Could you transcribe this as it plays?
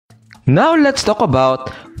Now let's talk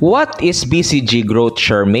about what is BCG Growth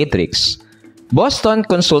Share Matrix. Boston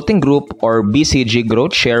Consulting Group or BCG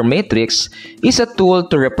Growth Share Matrix is a tool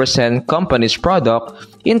to represent companies'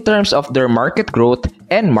 product in terms of their market growth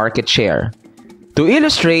and market share. To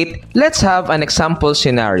illustrate, let's have an example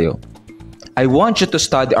scenario. I want you to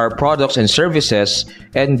study our products and services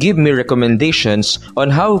and give me recommendations on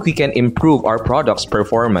how we can improve our products'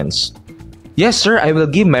 performance. Yes, sir, I will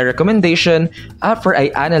give my recommendation after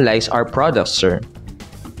I analyze our products, sir.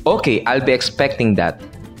 Okay, I'll be expecting that.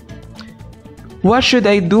 What should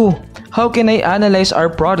I do? How can I analyze our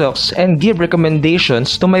products and give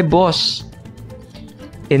recommendations to my boss?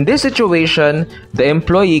 In this situation, the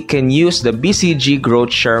employee can use the BCG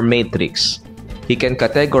Growth Share Matrix. He can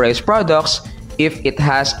categorize products if it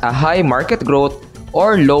has a high market growth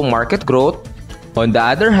or low market growth. On the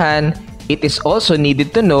other hand, it is also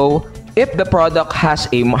needed to know if the product has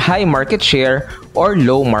a high market share or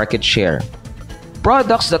low market share.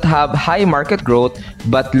 Products that have high market growth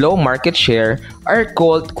but low market share are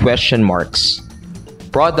called question marks.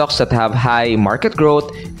 Products that have high market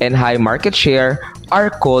growth and high market share are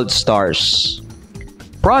called stars.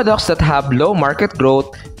 Products that have low market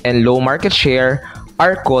growth and low market share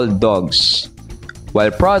are called dogs.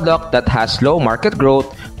 While product that has low market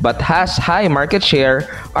growth but has high market share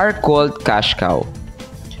are called cash cow.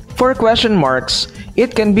 For question marks,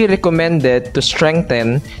 it can be recommended to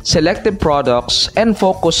strengthen selective products and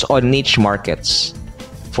focus on niche markets.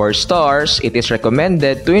 For stars, it is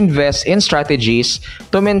recommended to invest in strategies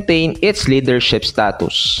to maintain its leadership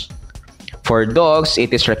status. For dogs,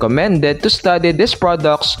 it is recommended to study these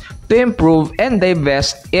products to improve and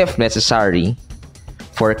divest if necessary.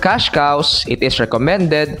 For cash cows, it is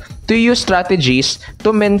recommended to use strategies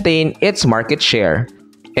to maintain its market share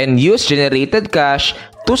and use generated cash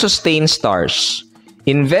to sustain stars,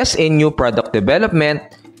 invest in new product development,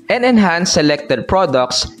 and enhance selected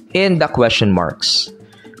products in the question marks.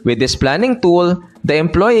 With this planning tool, the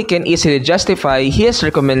employee can easily justify his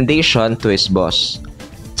recommendation to his boss.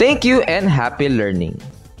 Thank you and happy learning!